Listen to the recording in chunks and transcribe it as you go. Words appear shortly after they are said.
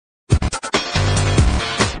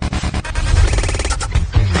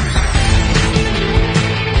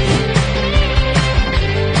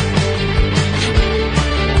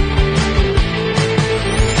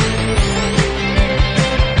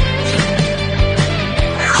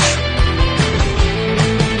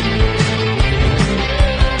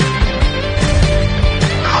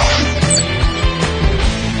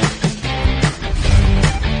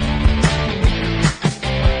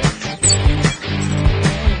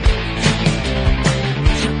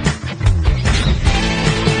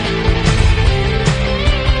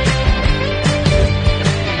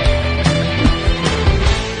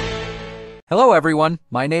everyone,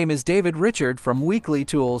 my name is David Richard from Weekly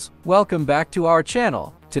Tools. Welcome back to our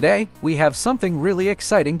channel. Today, we have something really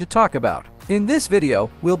exciting to talk about. In this video,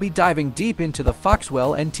 we'll be diving deep into the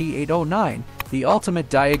Foxwell NT809, the ultimate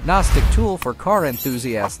diagnostic tool for car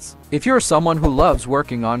enthusiasts. If you're someone who loves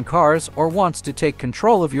working on cars or wants to take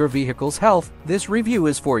control of your vehicle's health, this review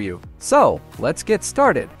is for you. So, let's get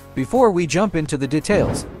started. Before we jump into the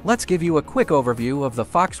details, let's give you a quick overview of the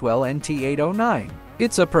Foxwell NT809.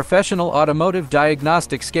 It's a professional automotive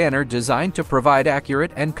diagnostic scanner designed to provide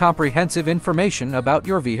accurate and comprehensive information about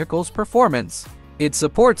your vehicle's performance. It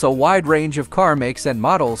supports a wide range of car makes and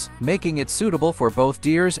models, making it suitable for both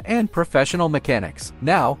dealers and professional mechanics.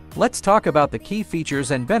 Now, let's talk about the key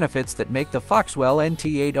features and benefits that make the Foxwell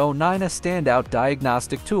NT809 a standout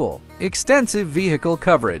diagnostic tool. Extensive vehicle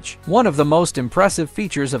coverage. One of the most impressive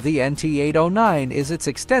features of the NT809 is its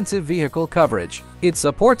extensive vehicle coverage. It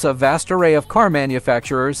supports a vast array of car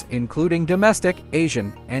manufacturers, including domestic,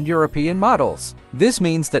 Asian, and European models. This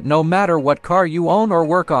means that no matter what car you own or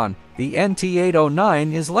work on, the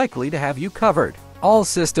NT809 is likely to have you covered. All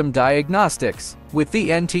system diagnostics. With the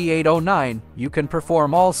NT809, you can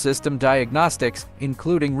perform all system diagnostics,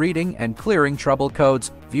 including reading and clearing trouble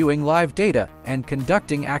codes, viewing live data, and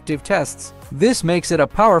conducting active tests. This makes it a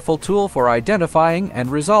powerful tool for identifying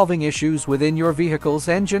and resolving issues within your vehicle's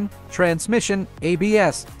engine, transmission,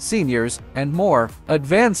 ABS, seniors, and more.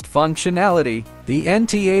 Advanced functionality. The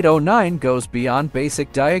NT809 goes beyond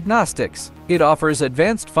basic diagnostics. It offers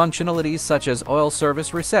advanced functionalities such as oil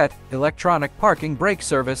service reset, electronic parking brake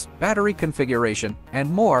service, battery configuration,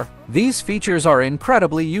 and more. These features are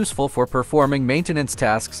incredibly useful for performing maintenance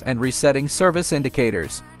tasks and resetting service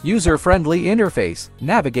indicators. User-friendly interface.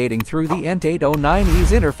 Navigating through the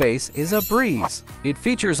NT809's interface is a breeze. It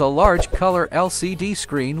features a large color LCD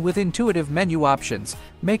screen with intuitive menu options,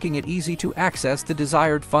 making it easy to access the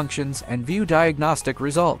desired functions and view diagnostic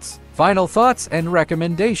results. Final thoughts and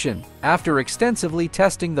recommendation. After extensively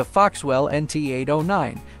testing the Foxwell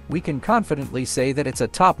NT809, we can confidently say that it's a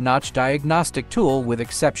top-notch diagnostic tool with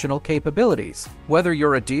exceptional capabilities. Whether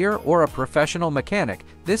you're a dealer or a professional mechanic,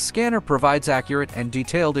 this scanner provides accurate and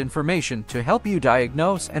detailed information to help you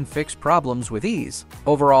diagnose and fix problems with ease.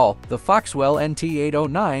 Overall, the Foxwell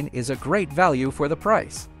NT809 is a great value for the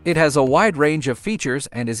price. It has a wide range of features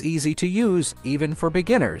and is easy to use, even for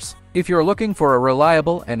beginners. If you're looking for a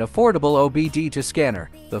reliable and affordable OBD2 scanner,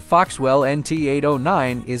 the Foxwell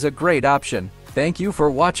NT809 is a great option. Thank you for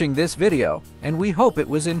watching this video, and we hope it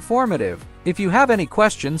was informative. If you have any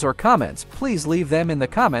questions or comments, please leave them in the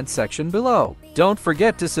comments section below. Don't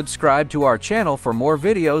forget to subscribe to our channel for more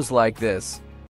videos like this.